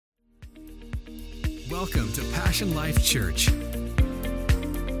Welcome to Passion Life Church.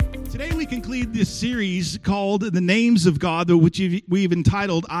 Today we conclude this series called The Names of God, which we've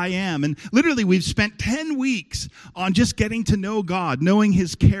entitled I Am. And literally we've spent 10 weeks on just getting to know God, knowing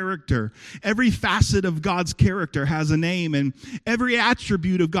His character. Every facet of God's character has a name, and every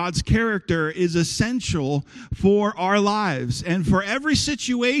attribute of God's character is essential for our lives. And for every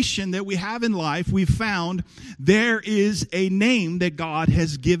situation that we have in life, we've found there is a name that God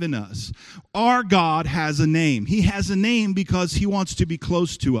has given us. Our God has a name. He has a name because He wants to be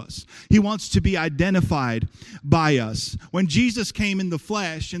close to us. He wants to be identified by us. When Jesus came in the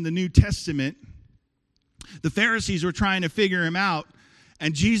flesh in the New Testament, the Pharisees were trying to figure Him out,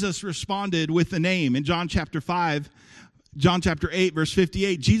 and Jesus responded with a name. In John chapter 8, verse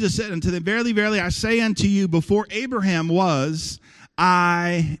 58, Jesus said unto them, Verily, verily, I say unto you, before Abraham was,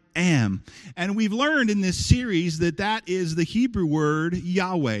 I am. And we've learned in this series that is the Hebrew word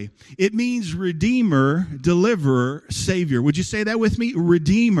Yahweh. It means Redeemer, Deliverer, Savior. Would you say that with me?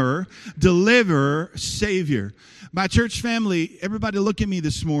 Redeemer, Deliverer, Savior. My church family, everybody look at me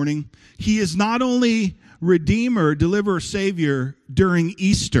this morning. He is not only Redeemer, Deliverer, Savior during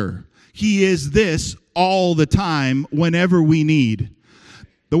Easter. He is this all the time whenever we need.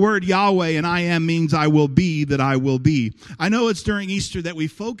 The word Yahweh and I am means I will be that I will be. I know it's during Easter that we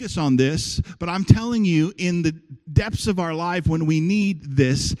focus on this, but I'm telling you, in the depths of our life when we need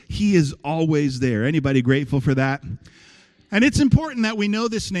this, He is always there. Anybody grateful for that? And it's important that we know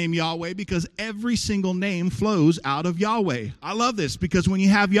this name Yahweh because every single name flows out of Yahweh. I love this because when you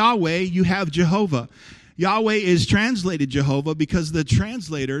have Yahweh, you have Jehovah. Yahweh is translated Jehovah because the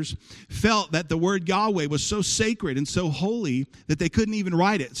translators felt that the word Yahweh was so sacred and so holy that they couldn't even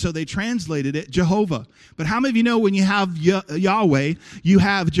write it. So they translated it Jehovah. But how many of you know when you have Yahweh, you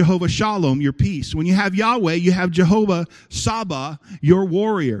have Jehovah Shalom, your peace. When you have Yahweh, you have Jehovah Saba, your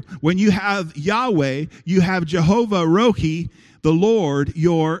warrior. When you have Yahweh, you have Jehovah Rohi, the Lord,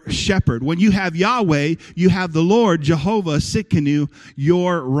 your shepherd. When you have Yahweh, you have the Lord, Jehovah Sikkenu,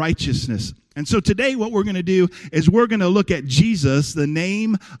 your righteousness. And so today what we're going to do is we're going to look at Jesus, the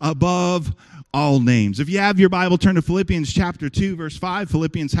name above all names. If you have your Bible, turn to Philippians chapter 2, verse 5.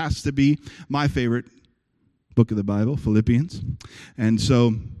 Philippians has to be my favorite book of the Bible, Philippians. And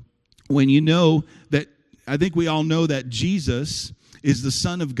so when you know that, I think we all know that Jesus is the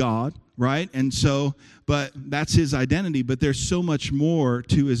Son of God, right? And so, but that's His identity, but there's so much more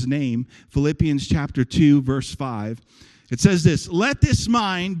to His name. Philippians chapter 2, verse 5. It says this, Let this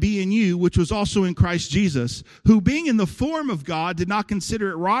mind be in you, which was also in Christ Jesus, who being in the form of God did not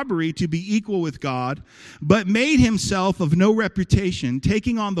consider it robbery to be equal with God, but made Himself of no reputation,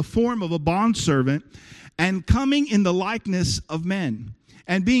 taking on the form of a bondservant, and coming in the likeness of men.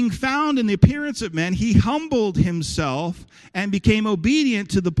 And being found in the appearance of men, He humbled Himself and became obedient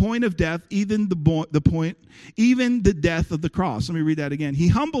to the point of death, even the death of the cross. Let me read that again. He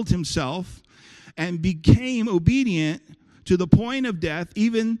humbled Himself and became obedient to the point of death,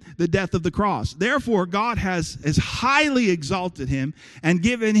 even the death of the cross. Therefore, God has highly exalted Him and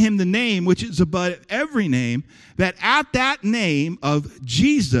given Him the name which is above every name, that at that name of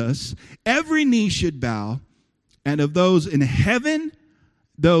Jesus, every knee should bow, and of those in heaven,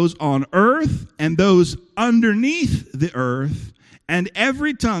 those on earth, and those underneath the earth, and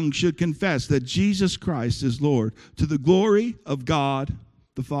every tongue should confess that Jesus Christ is Lord, to the glory of God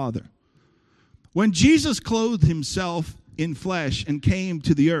the Father. When Jesus clothed Himself in flesh and came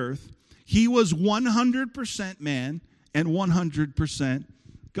to the earth, He was 100% man and 100%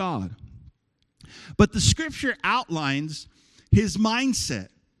 God. But the scripture outlines His mindset.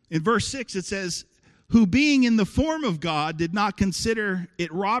 In verse 6 it says, who being in the form of God did not consider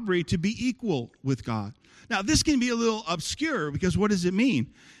it robbery to be equal with God. Now this can be a little obscure because what does it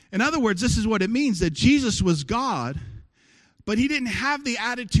mean? In other words, this is what it means, that Jesus was God, but He didn't have the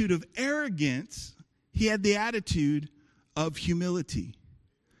attitude of arrogance. He had the attitude of humility.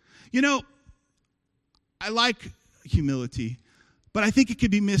 You know, I like humility, but I think it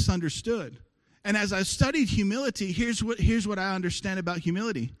could be misunderstood. And as I studied humility, here's what I understand about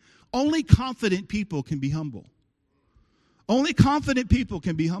humility. Only confident people can be humble. Only confident people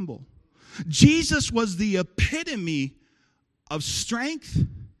can be humble. Jesus was the epitome of strength,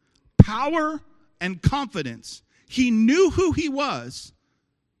 power, and confidence. He knew who He was,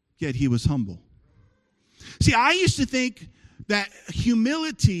 yet He was humble. See, I used to think that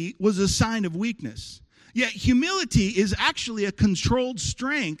humility was a sign of weakness. Yet humility is actually a controlled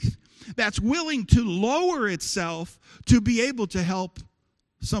strength that's willing to lower itself to be able to help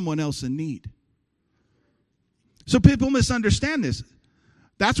someone else in need. So people misunderstand this.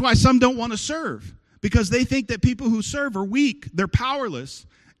 That's why some don't want to serve, because they think that people who serve are weak, they're powerless,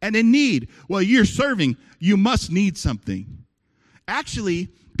 and in need. Well, you're serving. You must need something. Actually,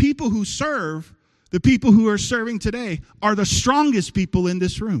 people who serve, the people who are serving today, are the strongest people in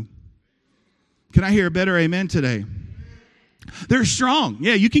this room. Can I hear a better amen today? They're strong.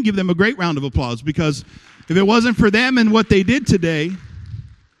 Yeah, you can give them a great round of applause, because if it wasn't for them and what they did today,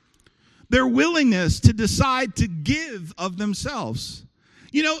 their willingness to decide to give of themselves.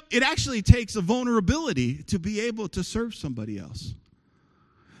 You know, it actually takes a vulnerability to be able to serve somebody else.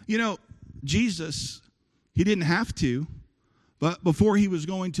 You know, Jesus, he didn't have to, but before he was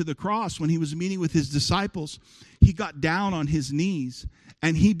going to the cross, when he was meeting with his disciples, he got down on his knees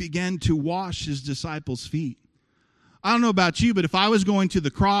and he began to wash his disciples' feet. I don't know about you, but if I was going to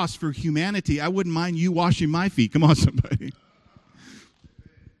the cross for humanity, I wouldn't mind you washing my feet. Come on, somebody.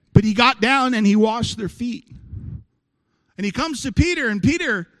 But he got down and he washed their feet. And he comes to Peter, and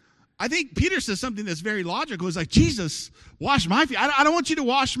Peter, I think Peter says something that's very logical. He's like, Jesus, wash my feet. I don't want you to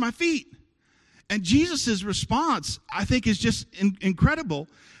wash my feet. And Jesus' response, I think, is just incredible,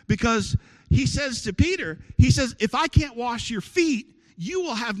 because he says to Peter, he says, if I can't wash your feet, you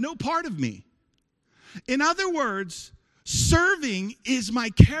will have no part of me. In other words, serving is my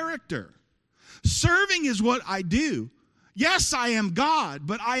character. Serving is what I do. Yes, I am God,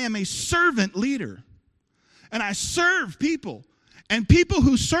 but I am a servant leader. And I serve people. And people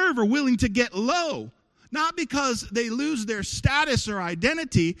who serve are willing to get low, not because they lose their status or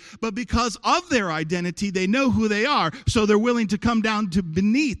identity, but because of their identity, they know who they are. So they're willing to come down to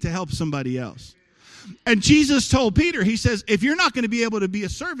beneath to help somebody else. And Jesus told Peter, he says, if you're not going to be able to be a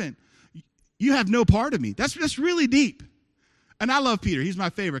servant, you have no part of me. That's really deep. And I love Peter. He's my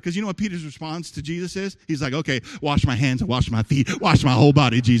favorite, because you know what Peter's response to Jesus is? He's like, okay, wash my hands and wash my feet. Wash my whole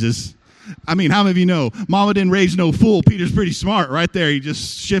body, Jesus. I mean, how many of you know mama didn't raise no fool? Peter's pretty smart right there. He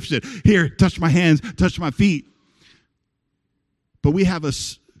just shifts it. Here, touch my hands, touch my feet. But we have a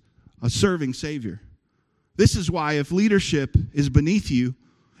serving Savior. This is why if leadership is beneath you,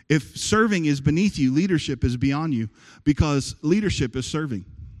 if serving is beneath you, leadership is beyond you, because leadership is serving.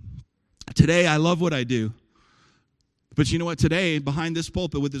 Today, I love what I do. But you know what? Today, behind this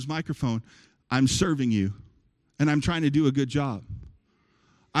pulpit with this microphone, I'm serving you. And I'm trying to do a good job.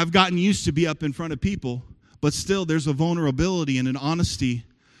 I've gotten used to be up in front of people, but still there's a vulnerability and an honesty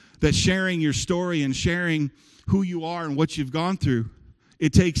that sharing your story and sharing who you are and what you've gone through,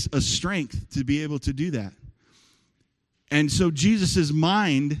 it takes a strength to be able to do that. And so Jesus'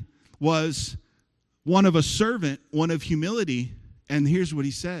 mind was one of a servant, one of humility. And here's what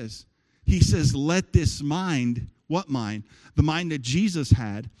he says. He says, let this mind, what mind? The mind that Jesus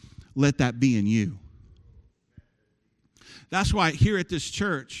had, let that be in you. That's why here at this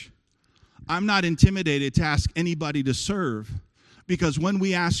church, I'm not intimidated to ask anybody to serve, because when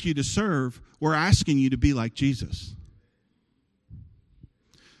we ask you to serve, we're asking you to be like Jesus.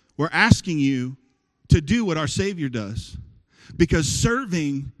 We're asking you to do what our Savior does, because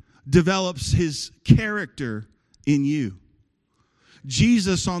serving develops his character in you.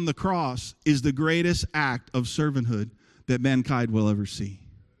 Jesus on the cross is the greatest act of servanthood that mankind will ever see.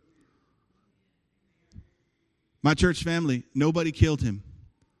 My church family, nobody killed him.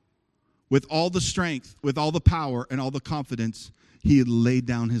 With all the strength, with all the power, and all the confidence, he had laid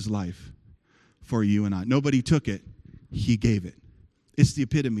down his life for you and I. Nobody took it. He gave it. It's the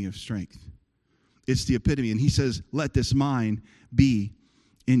epitome of strength. It's the epitome. And he says, let this mind be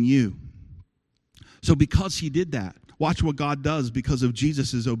in you. So because he did that, watch what God does because of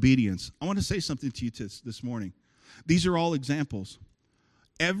Jesus' obedience. I want to say something to you this morning. These are all examples.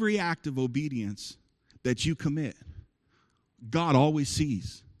 Every act of obedience that you commit, God always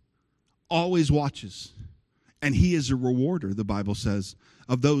sees, always watches, and he is a rewarder, the Bible says,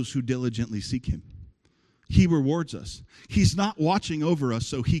 of those who diligently seek him. He rewards us. He's not watching over us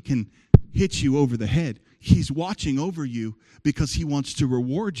so he can hit you over the head. He's watching over you because he wants to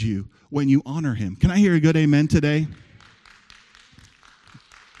reward you when you honor him. Can I hear a good amen today?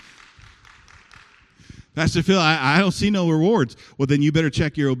 Pastor Phil, I don't see no rewards. Well, then you better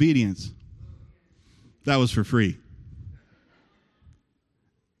check your obedience. That was for free.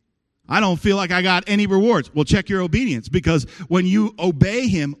 I don't feel like I got any rewards. Well, check your obedience, because when you obey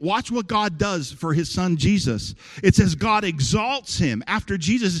him, watch what God does for his son Jesus. It says God exalts him. After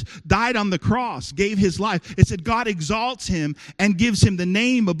Jesus died on the cross, gave his life, it said God exalts him and gives him the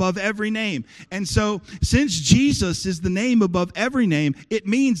name above every name. And so since Jesus is the name above every name, it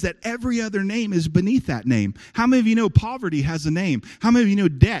means that every other name is beneath that name. How many of you know poverty has a name? How many of you know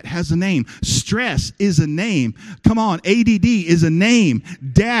debt has a name? Stress is a name. Come on, ADD is a name.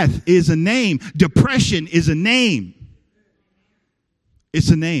 Death is a name. Depression is a name.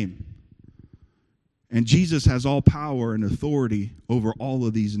 It's a name. And Jesus has all power and authority over all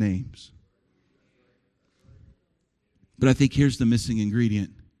of these names. But I think here's the missing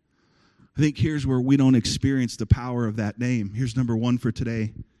ingredient. I think here's where we don't experience the power of that name. Here's number one for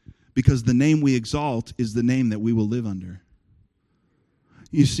today. Because the name we exalt is the name that we will live under.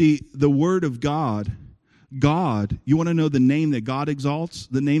 You see, the Word of God, you want to know the name that God exalts?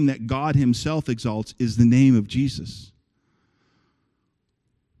 The name that God himself exalts is the name of Jesus.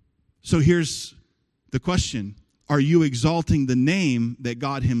 So here's the question. Are you exalting the name that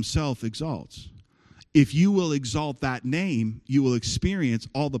God himself exalts? If you will exalt that name, you will experience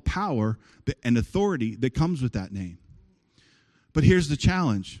all the power and authority that comes with that name. But here's the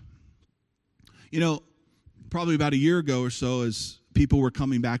challenge. You know, probably about a year ago or so, as people were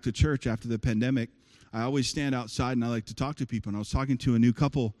coming back to church after the pandemic, I always stand outside and I like to talk to people. And I was talking to a new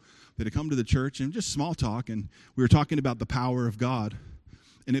couple that had come to the church, and just small talk, and we were talking about the power of God.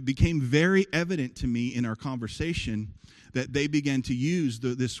 And it became very evident to me in our conversation that they began to use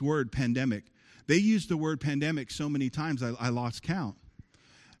this word pandemic. They used the word pandemic so many times I lost count.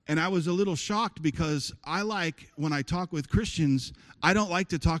 And I was a little shocked because when I talk with Christians, I don't like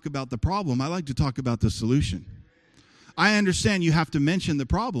to talk about the problem. I like to talk about the solution. I understand you have to mention the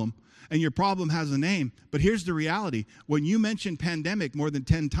problem, and your problem has a name. But here's the reality. When you mention pandemic more than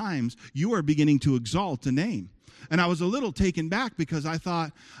 10 times, you are beginning to exalt a name. And I was a little taken back because I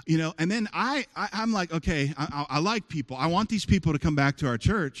thought, and then I'm like, okay, I like people. I want these people to come back to our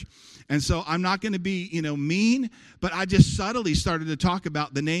church. And so I'm not going to be, mean, but I just subtly started to talk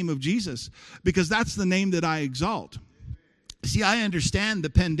about the name of Jesus because that's the name that I exalt. See, I understand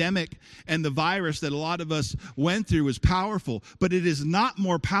the pandemic and the virus that a lot of us went through is powerful, but it is not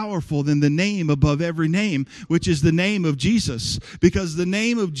more powerful than the name above every name, which is the name of Jesus. Because the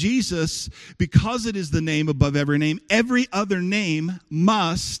name of Jesus, because it is the name above every other name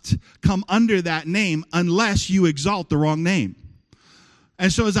must come under that name unless you exalt the wrong name.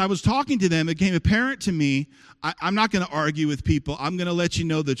 And so as I was talking to them, it became apparent to me, I'm not going to argue with people. I'm going to let you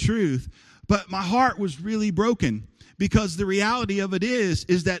know the truth. But my heart was really broken. Because the reality of it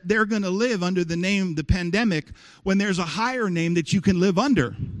is that they're going to live under the name, the pandemic, when there's a higher name that you can live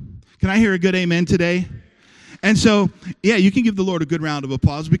under. Can I hear a good amen today? And so, yeah, you can give the Lord a good round of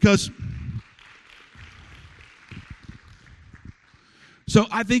applause because... So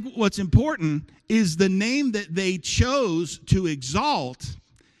I think what's important is the name that they chose to exalt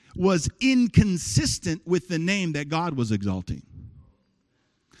was inconsistent with the name that God was exalting.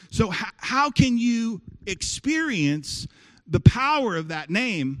 So how can you experience the power of that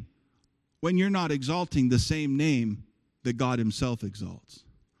name when you're not exalting the same name that God himself exalts?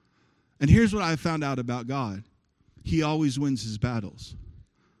 And here's what I found out about God. He always wins his battles.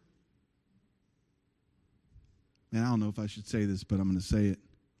 And I don't know if I should say this, but I'm going to say it.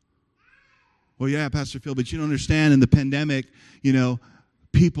 Well, yeah, Pastor Phil, but you don't understand. In the pandemic,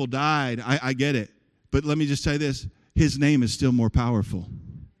 people died. I get it. But let me just say this. His name is still more powerful.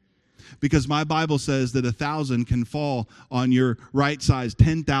 Because my Bible says that 1,000 can fall on your right side,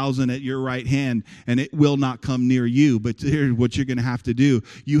 10,000 at your right hand, and it will not come near you. But here's what you're going to have to do.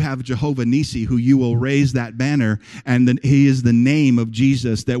 You have Jehovah Nissi, who you will raise that banner, and then he is the name of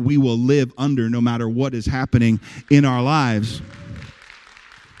Jesus that we will live under no matter what is happening in our lives.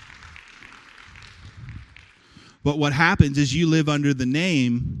 But what happens is you live under the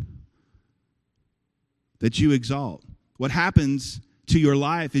name that you exalt. What happens to your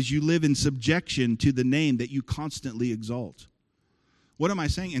life is you live in subjection to the name that you constantly exalt. What am I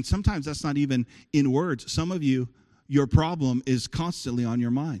saying? And sometimes that's not even in words. Some of you, your problem is constantly on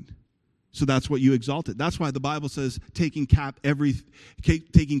your mind. So that's what you exalted. That's why the Bible says taking captive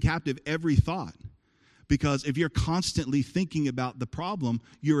every thought. Because if you're constantly thinking about the problem,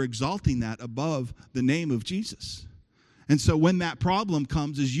 you're exalting that above the name of Jesus. And so when that problem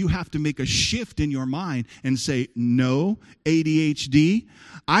comes, is you have to make a shift in your mind and say, no, ADHD,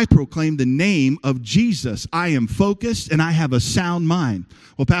 I proclaim the name of Jesus. I am focused and I have a sound mind.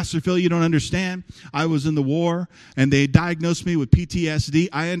 Well, Pastor Phil, you don't understand. I was in the war and they diagnosed me with PTSD.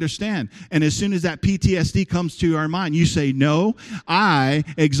 I understand. And as soon as that PTSD comes to our mind, you say, no, I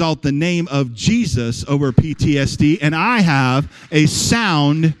exalt the name of Jesus over PTSD and I have a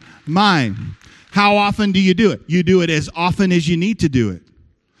sound mind. How often do you do it? You do it as often as you need to do it.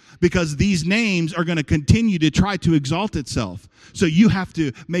 Because these names are going to continue to try to exalt itself. So you have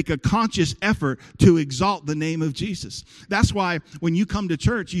to make a conscious effort to exalt the name of Jesus. That's why when you come to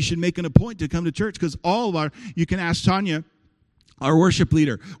church, you should make an appointment to come to church. Because you can ask Tanya, our worship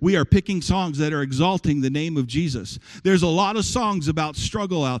leader, we are picking songs that are exalting the name of Jesus. There's a lot of songs about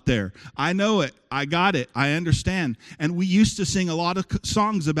struggle out there. I know it. I got it. I understand. And we used to sing a lot of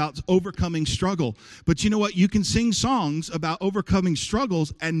songs about overcoming struggle. But you know what? You can sing songs about overcoming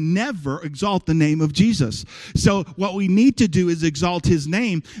struggles and never exalt the name of Jesus. So what we need to do is exalt his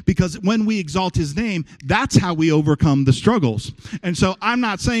name, because when we exalt his name, that's how we overcome the struggles. And so I'm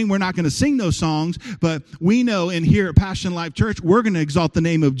not saying we're not going to sing those songs, but we know in here at Passion Life Church, we're going to exalt the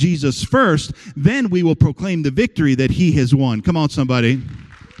name of Jesus first. Then we will proclaim the victory that he has won. Come on, somebody.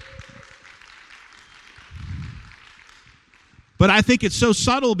 But I think it's so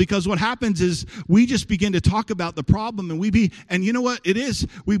subtle, because what happens is we just begin to talk about the problem, and you know what it is?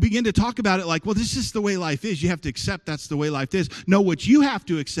 We begin to talk about it like, well, this is the way life is. You have to accept that's the way life is. No, what you have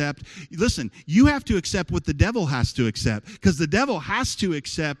to accept, listen, you have to accept what the devil has to accept, because the devil has to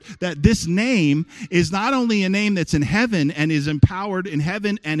accept that this name is not only a name that's in heaven and is empowered in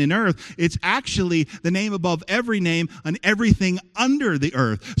heaven and in earth, it's actually the name above every name and everything under the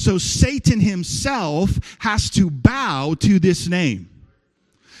earth. So Satan himself has to bow to this name.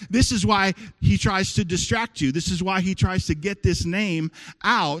 This is why he tries to distract you. This is why he tries to get this name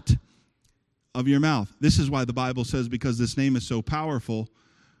out of your mouth. This is why the Bible says, because this name is so powerful,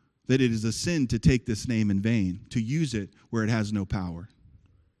 that it is a sin to take this name in vain, to use it where it has no power.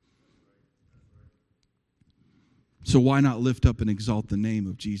 So why not lift up and exalt the name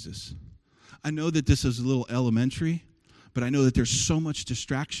of Jesus? I know that this is a little elementary, but I know that there's so much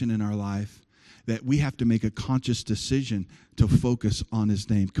distraction in our life that we have to make a conscious decision to focus on his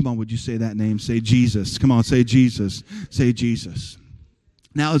name. Come on, would you say that name? Say Jesus. Come on, say Jesus. Say Jesus.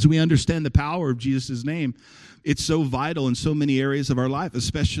 Now, as we understand the power of Jesus' name, it's so vital in so many areas of our life,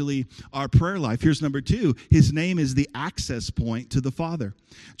 especially our prayer life. Here's number 2. His name is the access point to the Father.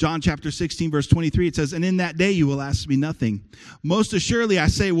 John chapter 16, verse 23, it says, "And in that day you will ask me nothing. Most assuredly I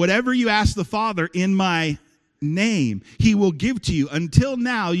say, whatever you ask the Father in my name, he will give to you. Until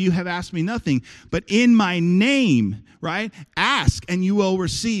now you have asked me nothing, but in my name," right? "Ask and you will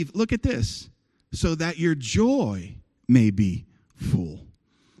receive." Look at this. "So that your joy may be full."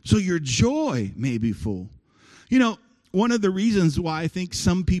 So your joy may be full. You know, one of the reasons why I think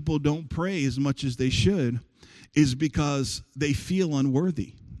some people don't pray as much as they should is because they feel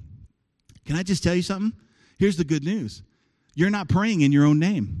unworthy. Can I just tell you something? Here's the good news. You're not praying in your own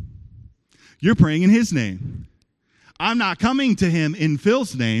name. You're praying in his name. I'm not coming to him in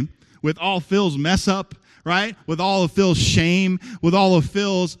Phil's name with all Phil's mess up, right? With all of Phil's shame, with all of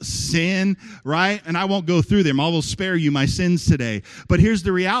Phil's sin, right? And I won't go through them. I will spare you my sins today. But here's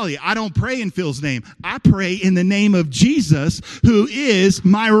the reality. I don't pray in Phil's name. I pray in the name of Jesus, who is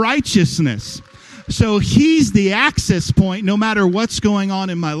my righteousness. So he's the access point. No matter what's going on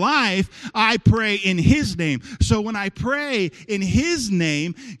in my life, I pray in his name. So when I pray in his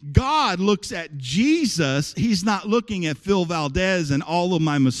name, God looks at Jesus. He's not looking at Phil Valdez and all of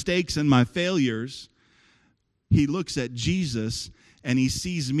my mistakes and my failures. He looks at Jesus and he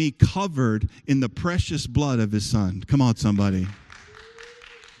sees me covered in the precious blood of his son. Come on, somebody.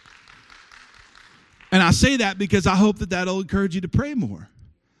 And I say that because I hope that that'll encourage you to pray more.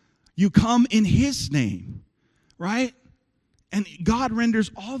 You come in his name, right? And God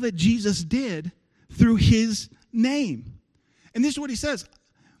renders all that Jesus did through his name. And this is what he says.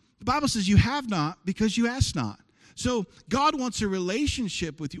 The Bible says you have not because you ask not. So God wants a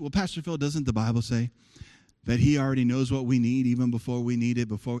relationship with you. Well, Pastor Phil, doesn't the Bible say that he already knows what we need even before we need it?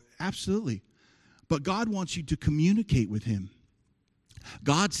 Absolutely. But God wants you to communicate with him.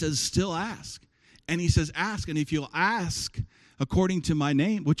 God says still ask. And he says ask. And if you'll ask according to my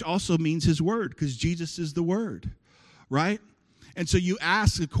name, which also means his word, because Jesus is the word, right? And so you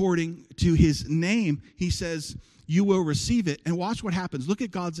ask according to his name, he says, you will receive it. And watch what happens. Look at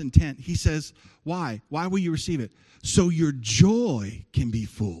God's intent. He says, why? Why will you receive it? So your joy can be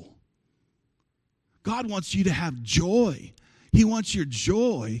full. God wants you to have joy. He wants your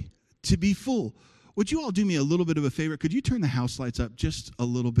joy to be full. Would you all do me a little bit of a favor? Could you turn the house lights up just a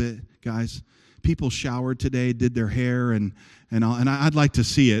little bit, guys? People showered today, did their hair, and I'd like to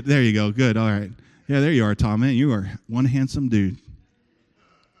see it. There you go. Good. All right. Yeah, there you are, Tom. Man, you are one handsome dude.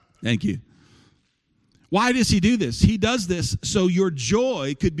 Thank you. Why does he do this? He does this so your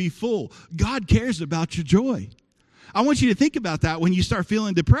joy could be full. God cares about your joy. I want you to think about that when you start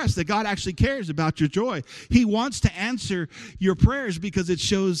feeling depressed, that God actually cares about your joy. He wants to answer your prayers because it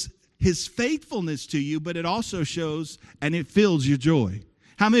shows his faithfulness to you, but it also shows and it fills your joy.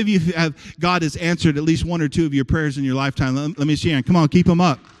 How many of you have God has answered at least one or two of your prayers in your lifetime? Let me see you. Come on, keep them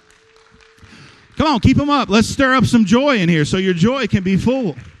up. Come on, keep them up. Let's stir up some joy in here so your joy can be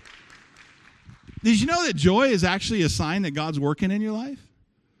full. Did you know that joy is actually a sign that God's working in your life?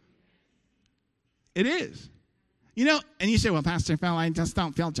 It is. And you say, well, Pastor Phil, I just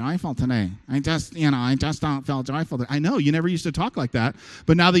don't feel joyful today. I just don't feel joyful today. I know, you never used to talk like that,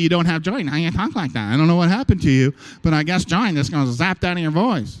 but now that you don't have joy, now you talk like that. I don't know what happened to you, but I guess joy just goes zapped out of your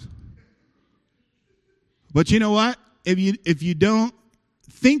voice. But you know what? If you don't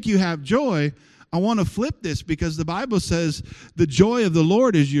think you have joy, I want to flip this, because the Bible says the joy of the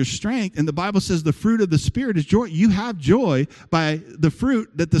Lord is your strength, and the Bible says the fruit of the Spirit is joy. You have joy by the fruit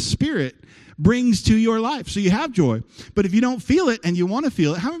that the Spirit brings to your life. So you have joy. But if you don't feel it and you want to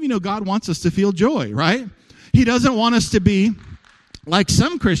feel it, how many of you know God wants us to feel joy, right? He doesn't want us to be like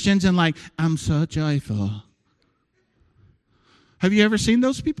some Christians and like, I'm so joyful. Have you ever seen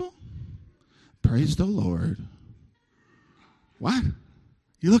those people? Praise the Lord. What?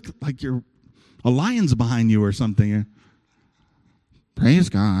 You look like you're a lion's behind you or something. Praise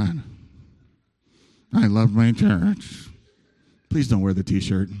God. I love my church. Please don't wear the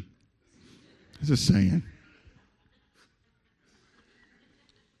t-shirt. Just saying.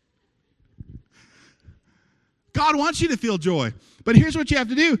 God wants you to feel joy. But here's what you have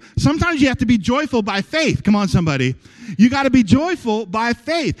to do. Sometimes you have to be joyful by faith. Come on, somebody. You got to be joyful by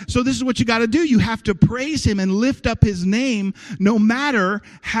faith. So this is what you got to do. You have to praise him and lift up his name no matter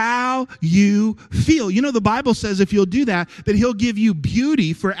how you feel. The Bible says if you'll do that he'll give you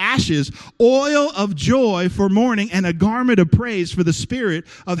beauty for ashes, oil of joy for mourning, and a garment of praise for the spirit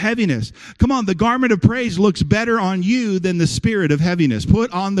of heaviness. Come on, the garment of praise looks better on you than the spirit of heaviness.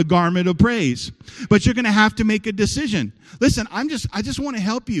 Put on the garment of praise. But you're going to have to make a decision. Listen, I just want to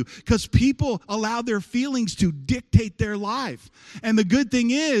help you, because people allow their feelings to dictate their life. And the good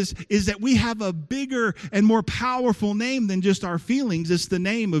thing is that we have a bigger and more powerful name than just our feelings. It's the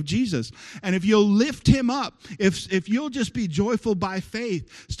name of Jesus. And if you'll lift him up, if you'll just be joyful by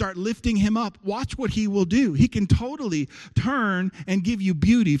faith, start lifting him up, watch what he will do. He can totally turn and give you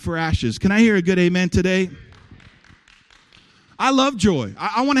beauty for ashes. Can I hear a good amen today? I love joy.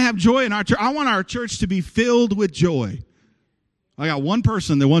 I want to have joy in our church. I want our church to be filled with joy. I got one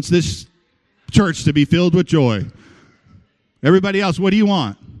person that wants this church to be filled with joy. Everybody else, what do you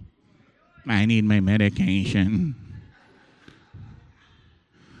want? I need my medication.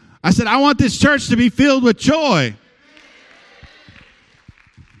 I said, I want this church to be filled with joy.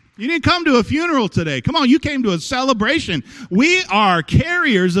 You didn't come to a funeral today. Come on, you came to a celebration. We are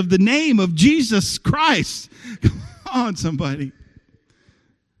carriers of the name of Jesus Christ. Come on, somebody.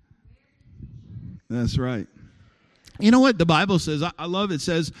 That's right. You know what the Bible says? I love it. It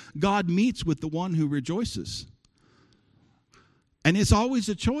says, God meets with the one who rejoices. And it's always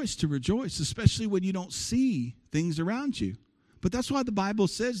a choice to rejoice, especially when you don't see things around you. But that's why the Bible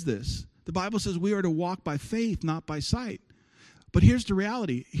says this. The Bible says we are to walk by faith, not by sight. But here's the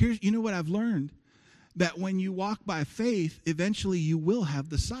reality. You know what I've learned? That when you walk by faith, eventually you will have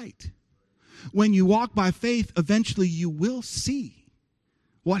the sight. When you walk by faith, eventually you will see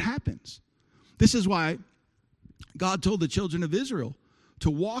what happens. This is why God told the children of Israel to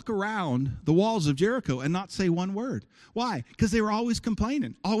walk around the walls of Jericho and not say one word. Why? Because they were always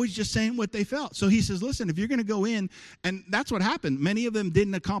complaining, always just saying what they felt. So he says, listen, if you're going to go in, and that's what happened. Many of them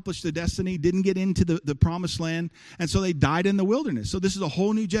didn't accomplish the destiny, didn't get into the promised land, and so they died in the wilderness. So this is a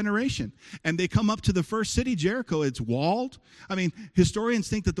whole new generation. And they come up to the first city, Jericho. It's walled. I mean, historians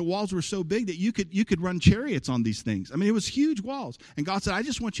think that the walls were so big that you could run chariots on these things. I mean, it was huge walls. And God said, I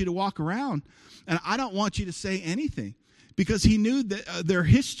just want you to walk around, and I don't want you to say anything. Because he knew that, their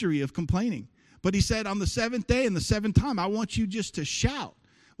history of complaining. But he said, on the seventh day and the seventh time, I want you just to shout.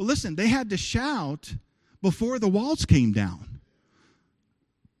 Well, listen, they had to shout before the walls came down.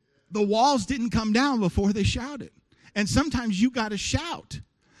 The walls didn't come down before they shouted. And sometimes you got to shout.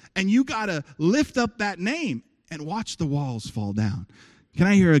 And you got to lift up that name and watch the walls fall down. Can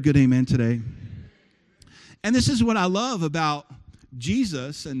I hear a good amen today? And this is what I love about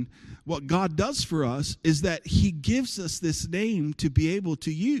Jesus and what God does for us is that he gives us this name to be able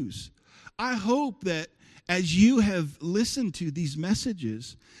to use. I hope that as you have listened to these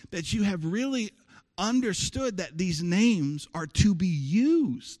messages, that you have really understood that these names are to be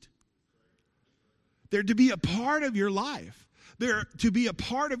used. They're to be a part of your life. They're to be a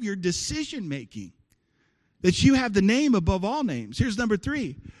part of your decision making. That you have the name above all names. Here's number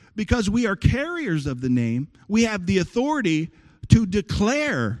 3. Because we are carriers of the name, we have the authority to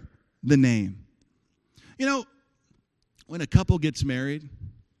declare the name. You know, when a couple gets married,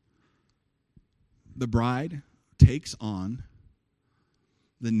 the bride takes on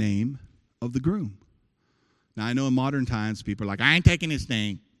the name of the groom. Now, I know in modern times, people are like, I ain't taking his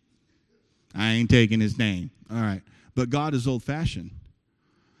name. I ain't taking his name. All right. But God is old-fashioned.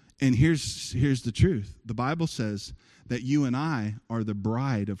 And here's the truth. The Bible says that you and I are the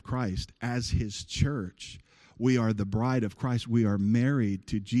bride of Christ as his church. We are the bride of Christ. We are married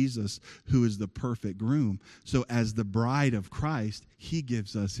to Jesus, who is the perfect groom. So as the bride of Christ, he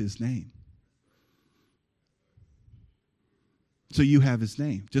gives us his name. So you have his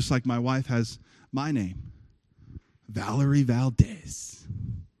name, just like my wife has my name, Valerie Valdez.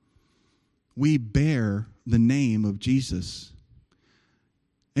 We bear the name of Jesus.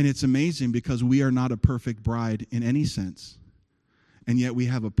 And it's amazing because we are not a perfect bride in any sense. And yet we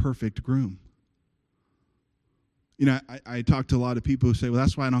have a perfect groom. You know, I talk to a lot of people who say, well,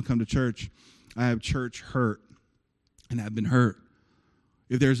 that's why I don't come to church. I have church hurt, and I've been hurt.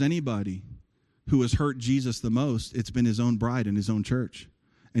 If there's anybody who has hurt Jesus the most, it's been his own bride in his own church.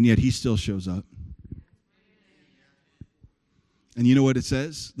 And yet he still shows up. And you know what it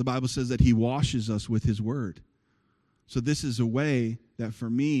says? The Bible says that he washes us with his word. So this is a way that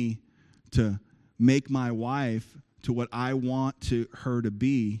for me to make my wife to what I want her to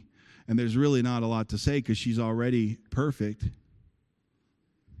be. And there's really not a lot to say because she's already perfect.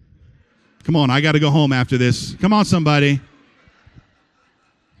 Come on, I got to go home after this. Come on, somebody.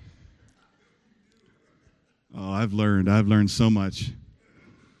 Oh, I've learned so much.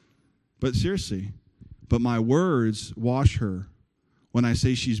 But seriously, but my words wash her when I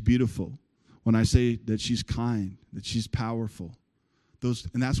say she's beautiful, when I say that she's kind, that she's powerful.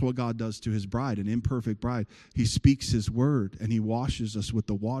 And that's what God does to his bride, an imperfect bride. He speaks his word, and he washes us with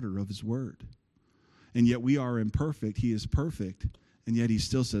the water of his word. And yet we are imperfect. He is perfect, and yet he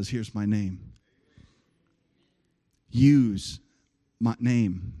still says, here's my name. Use my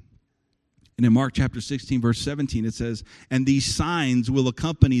name. And in Mark chapter 16, verse 17, it says, and these signs will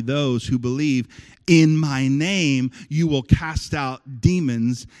accompany those who believe. In my name you will cast out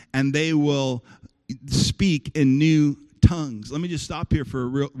demons, and they will speak in new tongues. Let me just stop here for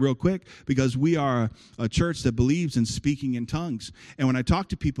real quick, because we are a church that believes in speaking in tongues. And when I talk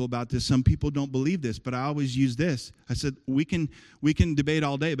to people about this, some people don't believe this, but I always use this. I said, we can debate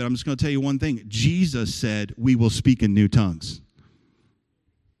all day, but I'm just going to tell you one thing. Jesus said we will speak in new tongues.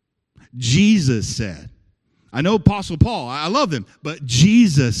 Jesus said. I know Apostle Paul, I love him, but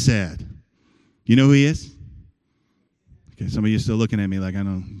Jesus said. You know who he is? Okay, some of you are still looking at me like I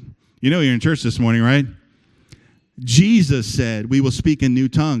know. You know you're in church this morning, right? Jesus said, we will speak in new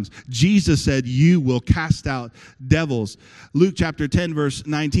tongues. Jesus said, you will cast out devils. Luke chapter 10, verse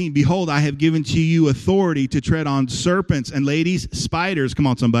 19, behold, I have given to you authority to tread on serpents and ladies, spiders, come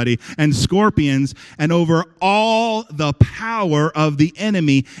on somebody, and scorpions, and over all the power of the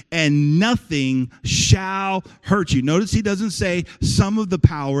enemy, and nothing shall hurt you. Notice he doesn't say some of the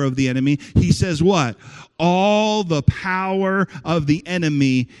power of the enemy. He says what? All the power of the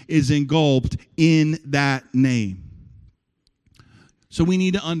enemy is engulfed in that name. So we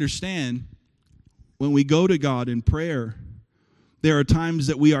need to understand when we go to God in prayer, there are times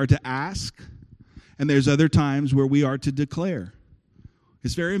that we are to ask, and there's other times where we are to declare.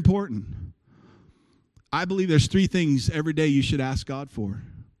 It's very important. I believe there's 3 things every day you should ask God for.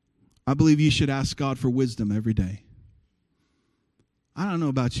 I believe you should ask God for wisdom every day. I don't know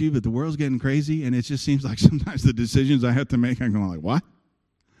about you, but the world's getting crazy, and it just seems like sometimes the decisions I have to make, I'm going like, what?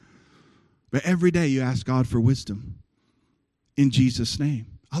 But every day you ask God for wisdom in Jesus' name.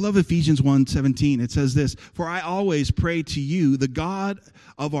 I love Ephesians 1:17. It says this, for I always pray to you, the God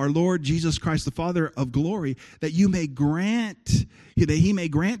of our Lord Jesus Christ, the Father of glory, that he may grant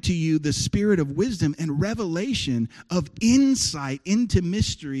to you the spirit of wisdom and revelation of insight into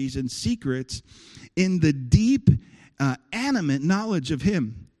mysteries and secrets in the deep animate knowledge of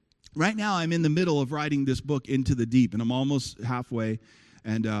him. Right now, I'm in the middle of writing this book, Into the Deep, and I'm almost halfway,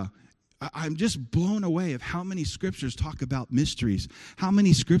 and I'm just blown away of how many scriptures talk about mysteries, how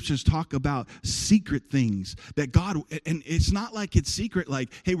many scriptures talk about secret things that God, and it's not like it's secret, like,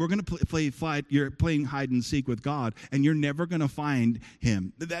 hey, we're going to you're playing hide and seek with God, and you're never going to find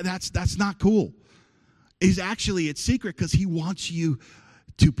him. That's not cool. It's secret because he wants you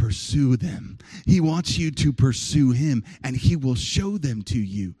to pursue them. He wants you to pursue him, and he will show them to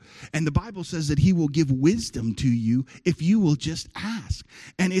you. And the Bible says that he will give wisdom to you if you will just ask.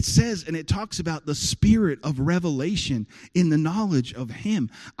 And it says, and it talks about the spirit of revelation in the knowledge of him.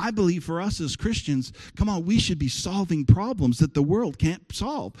 I believe for us as Christians, come on, we should be solving problems that the world can't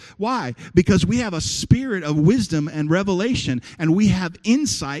solve. Why? Because we have a spirit of wisdom and revelation, and we have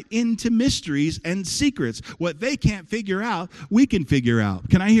insight into mysteries and secrets. What they can't figure out, we can figure out.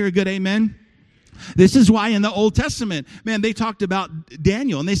 Can I hear a good amen? This is why in the Old Testament, man, they talked about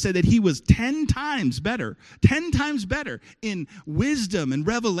Daniel, and they said that he was 10 times better in wisdom and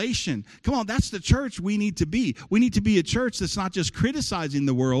revelation. Come on, that's the church we need to be. We need to be a church that's not just criticizing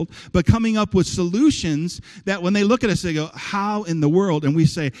the world, but coming up with solutions that when they look at us, they go, how in the world? And we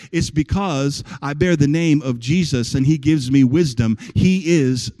say, it's because I bear the name of Jesus, and he gives me wisdom. He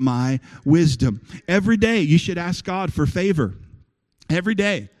is my wisdom. Every day, you should ask God for favor. Every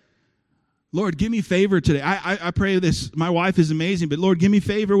day. Lord, give me favor today. I pray this. My wife is amazing, but Lord, give me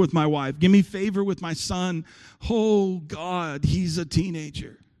favor with my wife. Give me favor with my son. Oh, God, he's a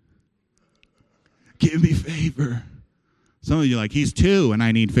teenager. Give me favor. Some of you are like, he's 2 and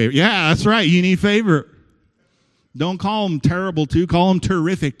I need favor. Yeah, that's right. You need favor. Don't call them terrible 2. Call them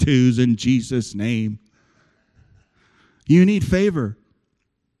terrific 2s in Jesus' name. You need favor.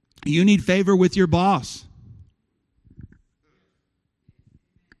 You need favor with your boss.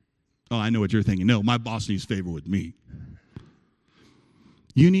 Oh, I know what you're thinking. No, my boss needs favor with me.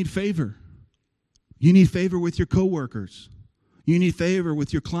 You need favor. You need favor with your coworkers. You need favor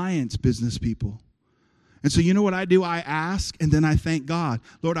with your clients, business people. And so you know what I do? I ask and then I thank God.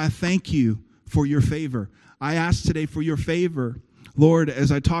 Lord, I thank you for your favor. I ask today for your favor. Lord,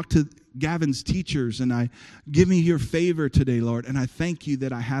 as I talk to Gavin's teachers and I give me your favor today, Lord, and I thank you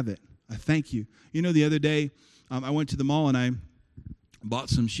that I have it. I thank you. You know, the other day I went to the mall and I bought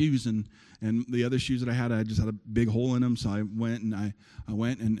some shoes, and the other shoes that I just had a big hole in them, so I went and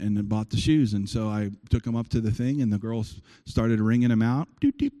bought the shoes, and so I took them up to the thing, and the girls started ringing them out,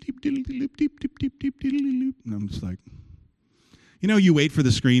 and I'm just like, you know, you wait for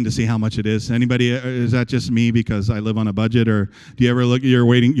the screen to see how much it is. Anybody, is that just me because I live on a budget, or do you ever look,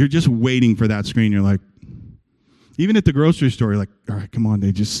 you're just waiting for that screen, you're like, even at the grocery store, you're like, all right, come on,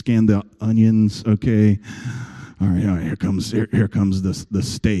 they just scanned the onions, okay. All right, here comes the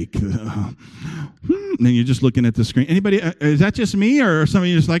steak. And then you're just looking at the screen. Anybody, is that just me, or some of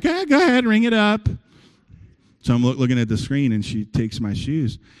you just like, go ahead, ring it up? So I'm looking at the screen, and she takes my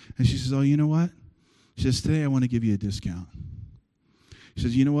shoes, and she says, oh, you know what? She says, today I want to give you a discount. She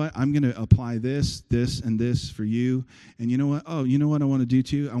says, you know what? I'm going to apply this, and this for you. And you know what? Oh, you know what I want to do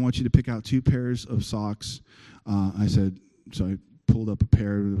too? I want you to pick out 2 pairs of socks. I said, so I pulled up a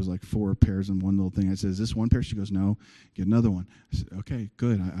pair. There was like 4 pairs in one little thing. I said, is this one pair? She goes, no, get another one. I said, okay,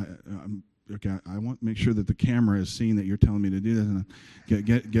 good. I want to make sure that the camera is seeing that you're telling me to do this.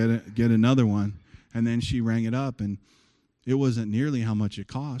 And get another one. And then she rang it up, and it wasn't nearly how much it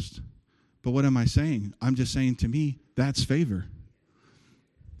cost. But what am I saying? I'm just saying, to me, that's favor.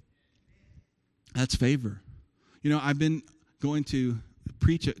 That's favor. You know, I've been going to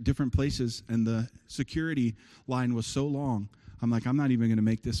preach at different places, and the security line was so long. I'm like, I'm not even going to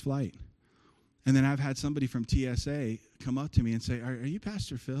make this flight. And then I've had somebody from TSA come up to me and say, are you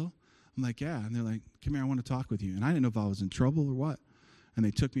Pastor Phil? I'm like, yeah. And they're like, come here, I want to talk with you. And I didn't know if I was in trouble or what. And they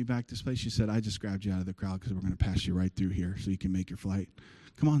took me back to this place. She said, I just grabbed you out of the crowd because we're going to pass you right through here so you can make your flight.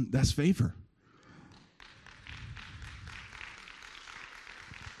 Come on, that's favor.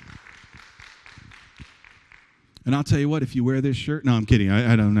 And I'll tell you what, if you wear this shirt, no, I'm kidding.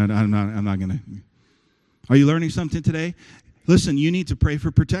 I'm not going to. Are you learning something today? Listen, you need to pray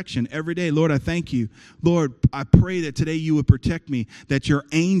for protection every day. Lord, I thank you. Lord, I pray that today you would protect me, that your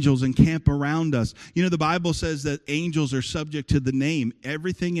angels encamp around us. You know, the Bible says that angels are subject to the name,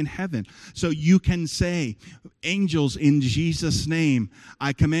 everything in heaven. So you can say, angels, in Jesus' name,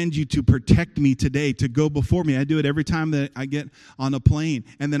 I command you to protect me today, to go before me. I do it every time that I get on a plane.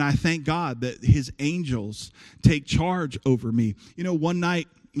 And then I thank God that his angels take charge over me. You know, one night,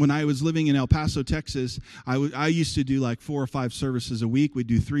 when I was living in El Paso, Texas, I used to do like 4 or 5 services a week. We'd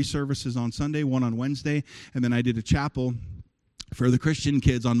do 3 services on Sunday, 1 on Wednesday, and then I did a chapel for the Christian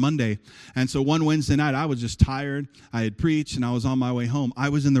kids on Monday. And so one Wednesday night, I was just tired. I had preached, and I was on my way home. I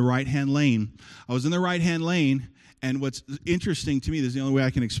was in the right-hand lane. And what's interesting to me, this is the only way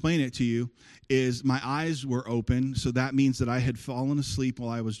I can explain it to you, is my eyes were open, so that means that I had fallen asleep while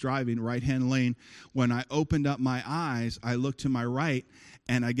I was driving, right-hand lane. When I opened up my eyes, I looked to my right,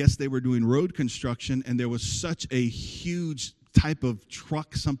 and I guess they were doing road construction, and there was such a huge type of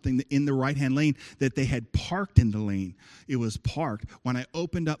truck, something in the right-hand lane, that they had parked in the lane. It was parked. When I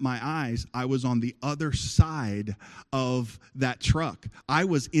opened up my eyes, I was on the other side of that truck. I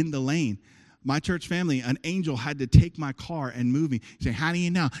was in the lane. My church family, an angel had to take my car and move me. Say, how do you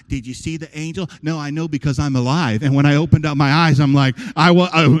know? Did you see the angel? No, I know because I'm alive. And when I opened up my eyes, I'm like,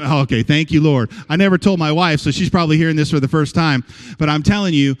 okay, thank you, Lord. I never told my wife, so she's probably hearing this for the first time. But I'm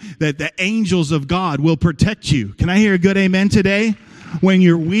telling you that the angels of God will protect you. Can I hear a good amen today? When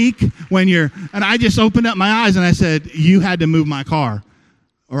you're weak, and I just opened up my eyes and I said, you had to move my car.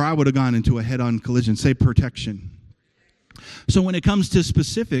 or I would have gone into a head-on collision. Say protection. So when it comes to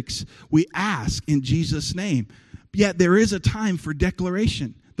specifics, we ask in Jesus' name. Yet there is a time for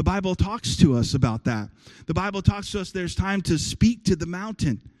declaration. The Bible talks to us about that. The Bible talks to us there's time to speak to the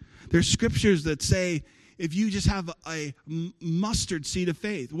mountain. There's scriptures that say, if you just have a mustard seed of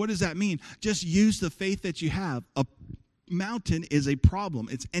faith, what does that mean? Just use the faith that you have. A mountain is a problem.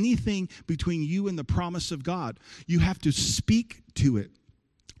 It's anything between you and the promise of God. You have to speak to it,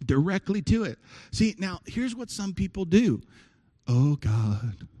 directly to it. See, now, here's what some people do. Oh,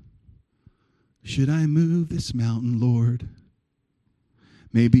 God, should I move this mountain, Lord?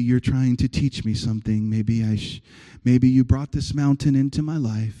 Maybe you're trying to teach me something. Maybe you brought this mountain into my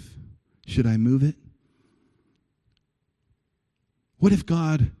life. Should I move it? What if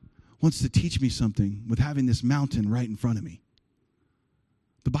God wants to teach me something with having this mountain right in front of me?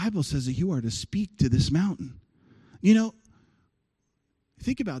 The Bible says that you are to speak to this mountain. You know,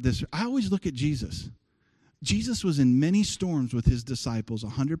 think about this. I always look at Jesus. Jesus was in many storms with his disciples,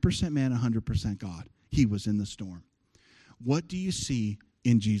 100% man, 100% God. He was in the storm. What do you see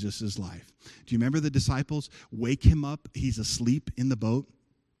in Jesus' life? Do you remember the disciples wake him up? He's asleep in the boat.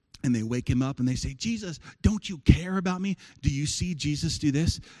 And they wake him up and they say, Jesus, don't you care about me? Do you see Jesus do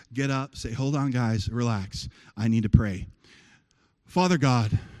this? Get up, say, hold on, guys, relax. I need to pray. Father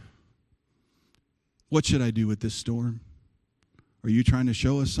God, what should I do with this storm? Are you trying to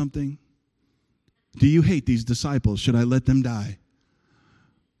show us something? Do you hate these disciples? Should I let them die?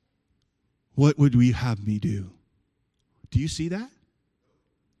 What would we have me do? Do you see that?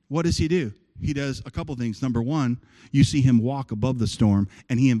 What does he do? He does a couple things. Number one, you see him walk above the storm,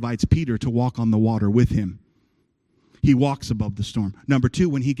 and he invites Peter to walk on the water with him. He walks above the storm. Number two,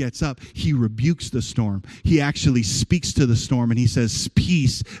 when he gets up, he rebukes the storm. He actually speaks to the storm, and he says,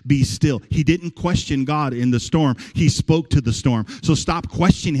 peace, be still. He didn't question God in the storm. He spoke to the storm. So stop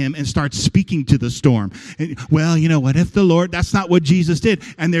questioning him and start speaking to the storm. And, well, you know, what if the Lord, that's not what Jesus did.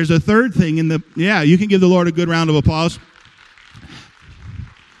 And there's a third thing you can give the Lord a good round of applause.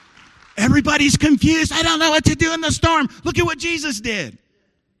 Everybody's confused. I don't know what to do in the storm. Look at what Jesus did.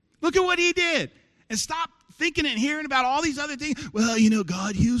 Look at what he did. And stop thinking and hearing about all these other things. Well, you know,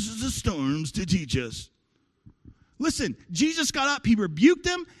 God uses the storms to teach us. Listen, Jesus got up. He rebuked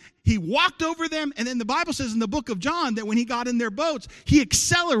them. He walked over them. And then the Bible says in the book of John that when he got in their boats, he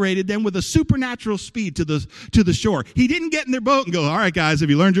accelerated them with a supernatural speed to the shore. He didn't get in their boat and go, all right, guys, have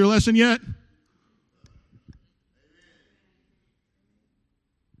you learned your lesson yet?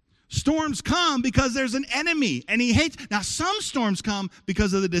 Storms come because there's an enemy, and he hates. Now, some storms come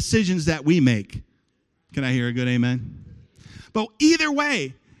because of the decisions that we make. Can I hear a good amen? But either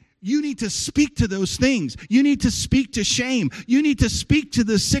way, you need to speak to those things. You need to speak to shame. You need to speak to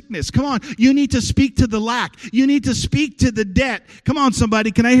the sickness. Come on. You need to speak to the lack. You need to speak to the debt. Come on, somebody.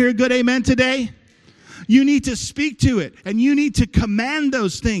 Can I hear a good amen today? You need to speak to it, and you need to command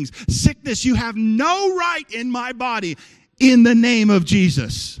those things. Sickness, you have no right in my body in the name of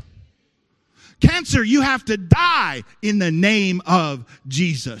Jesus. Cancer, you have to die in the name of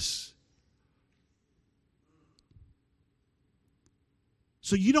Jesus.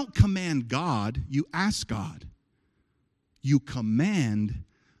 So you don't command God, you ask God. You command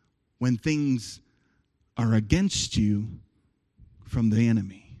when things are against you from the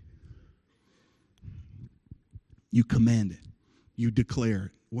enemy. You command it. You declare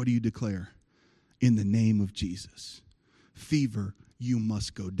it. What do you declare? In the name of Jesus. Fever, you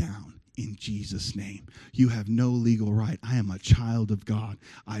must go down. In Jesus' name. You have no legal right. I am a child of God.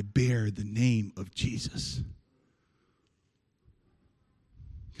 I bear the name of Jesus.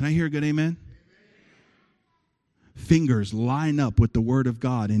 Can I hear a good amen? Fingers line up with the word of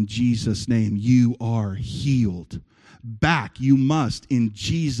God in Jesus' name. You are healed. Back, you must in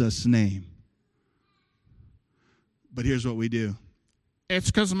Jesus' name. But here's what we do. It's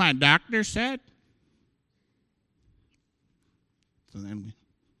because my doctor said. So then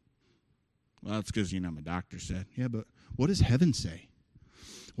well, it's because, my doctor said. Yeah, but what does heaven say?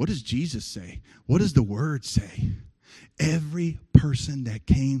 What does Jesus say? What does the word say? Every person that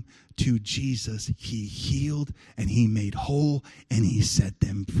came to Jesus, he healed and he made whole and he set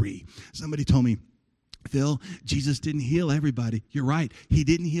them free. Somebody told me, Phil, Jesus didn't heal everybody. You're right. He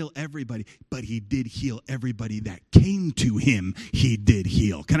didn't heal everybody, but he did heal everybody that came to him. He did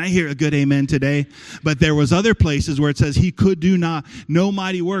heal. Can I hear a good amen today? But there was other places where it says he could do no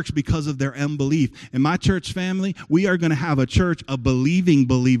mighty works because of their unbelief. In my church family, we are going to have a church of believing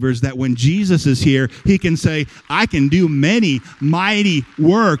believers that when Jesus is here, he can say, I can do many mighty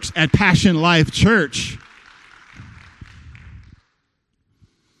works at Passion Life Church.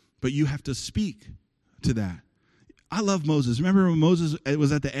 But you have to speak to that. I love Moses. Remember when Moses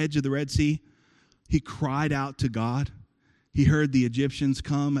was at the edge of the Red Sea? He cried out to God. He heard the Egyptians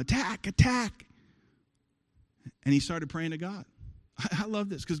come, attack, attack. And he started praying to God. I love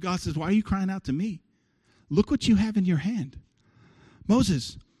this because God says, why are you crying out to me? Look what you have in your hand.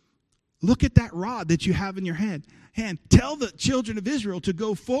 Moses, look at that rod that you have in your hand. Tell the children of Israel to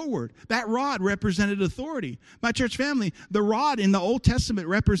go forward. That rod represented authority. My church family, the rod in the Old Testament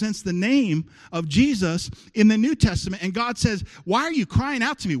represents the name of Jesus in the New Testament. And God says, why are you crying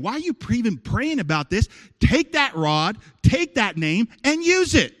out to me? Why are you even praying about this? Take that rod, take that name, and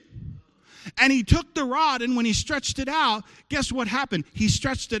use it. And he took the rod, and when he stretched it out, guess what happened? He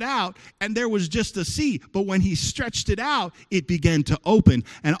stretched it out, and there was just a sea. But when he stretched it out, it began to open,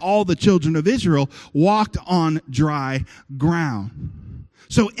 and all the children of Israel walked on dry ground.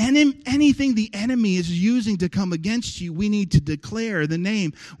 So anything the enemy is using to come against you, we need to declare the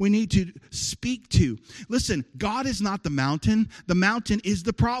name. We need to speak to. Listen, God is not the mountain. The mountain is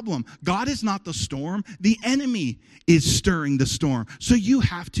the problem. God is not the storm. The enemy is stirring the storm. So you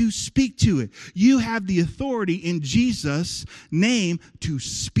have to speak to it. You have the authority in Jesus' name to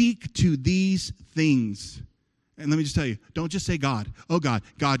speak to these things. And let me just tell you, don't just say God. Oh, God,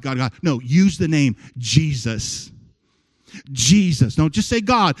 God, God, God. No, use the name Jesus. Jesus. Don't just say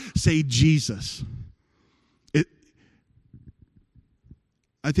God, say Jesus.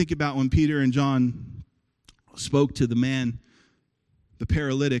 I think about when Peter and John spoke to the man, the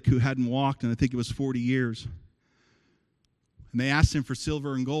paralytic who hadn't walked, and I think it was 40 years. And they asked him for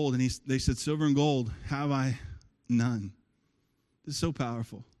silver and gold, and they said, silver and gold have I none. This is so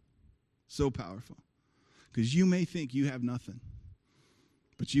powerful. So powerful. Because you may think you have nothing,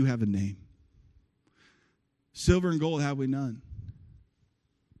 but you have a name. Silver and gold have we none.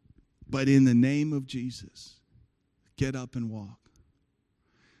 But in the name of Jesus, get up and walk.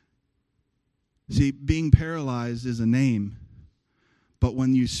 See, being paralyzed is a name. But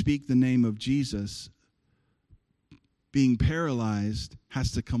when you speak the name of Jesus, being paralyzed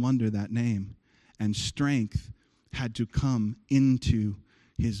has to come under that name. And strength had to come into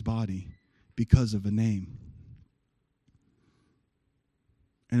his body because of a name.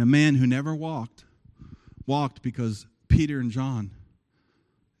 And a man who never walked because Peter and John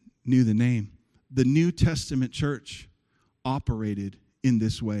knew the name. The New Testament church operated in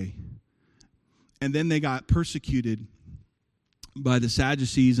this way. And then they got persecuted by the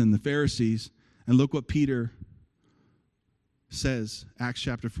Sadducees and the Pharisees. And look what Peter says, Acts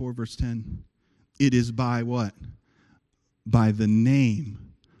chapter 4, verse 10. It is by what? By the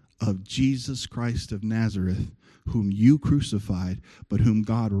name of Jesus Christ of Nazareth, whom you crucified, but whom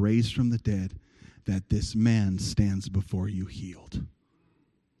God raised from the dead, that this man stands before you healed.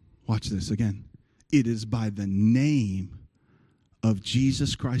 Watch this again. It is by the name of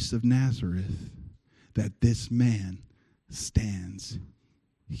Jesus Christ of Nazareth that this man stands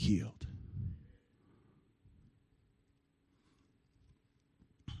healed.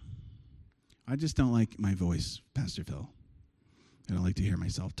 I just don't like my voice, Pastor Phil. I don't like to hear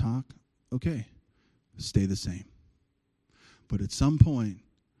myself talk. Okay, stay the same. But at some point,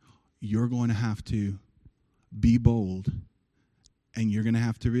 you're going to have to be bold, and you're going to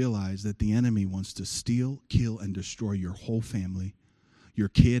have to realize that the enemy wants to steal, kill, and destroy your whole family. Your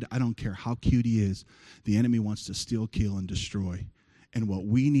kid, I don't care how cute he is, the enemy wants to steal, kill, and destroy. And what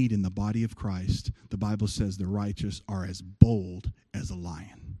we need in the body of Christ, the Bible says the righteous are as bold as a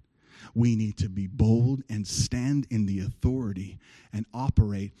lion. We need to be bold and stand in the authority and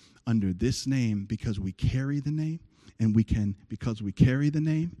operate under this name because we carry the name, and because we carry the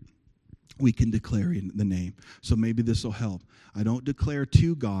name, we can declare the name. So maybe this will help. I don't declare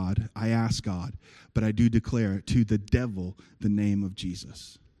to God, I ask God, but I do declare to the devil the name of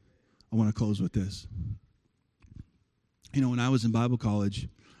Jesus. I want to close with this. You know, when I was in Bible college,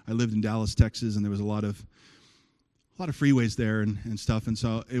 I lived in Dallas, Texas, and there was a lot of freeways there and stuff, and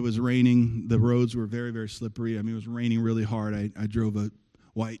so it was raining. The roads were very, very slippery. I mean, it was raining really hard. I drove a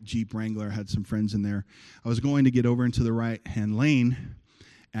white Jeep Wrangler. I had some friends in there. I was going to get over into the right-hand lane,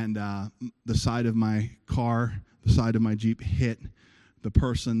 and the side of my car, the side of my Jeep hit the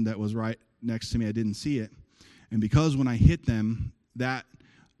person that was right next to me. I didn't see it. And because when I hit them, that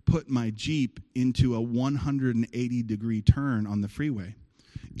put my Jeep into a 180-degree turn on the freeway.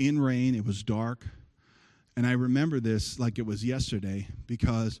 In rain, it was dark. And I remember this like it was yesterday,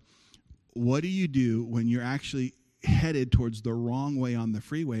 because what do you do when you're actually headed towards the wrong way on the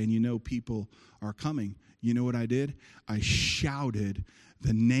freeway and you know people are coming? You know what I did? I shouted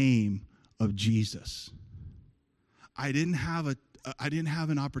the name of Jesus. I didn't have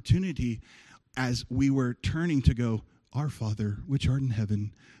an opportunity as we were turning to go, Our Father, which art in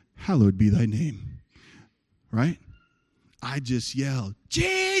heaven, hallowed be thy name. Right? I just yelled,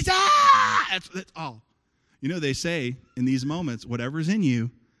 Jesus! That's all. You know, they say in these moments, whatever's in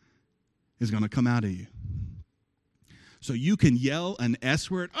you is going to come out of you. So you can yell an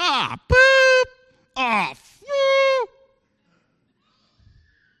S word, boop, woo.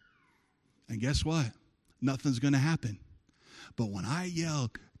 And guess what? Nothing's going to happen. But when I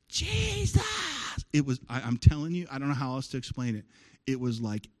yelled, Jesus, it was, I'm telling you, I don't know how else to explain it. It was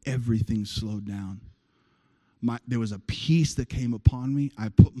like everything slowed down. There was a peace that came upon me. I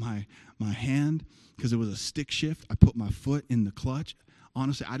put my hand, because it was a stick shift, I put my foot in the clutch.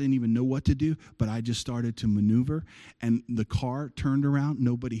 Honestly, I didn't even know what to do, but I just started to maneuver, and the car turned around.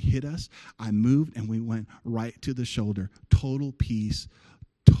 Nobody hit us. I moved, and we went right to the shoulder. Total peace,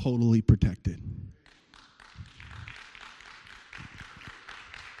 totally protected.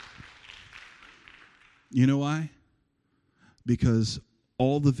 You know why? Because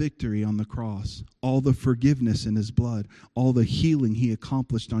all the victory on the cross, all the forgiveness in his blood, all the healing he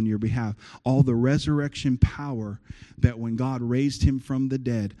accomplished on your behalf, all the resurrection power that when God raised him from the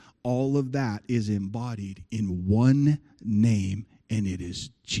dead, all of that is embodied in one name, and it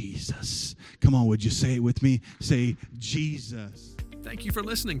is Jesus. Come on, would you say it with me? Say, Jesus. Thank you for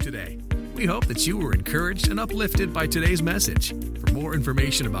listening today. We hope that you were encouraged and uplifted by today's message. For more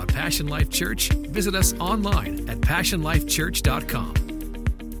information about Passion Life Church, visit us online at passionlifechurch.com.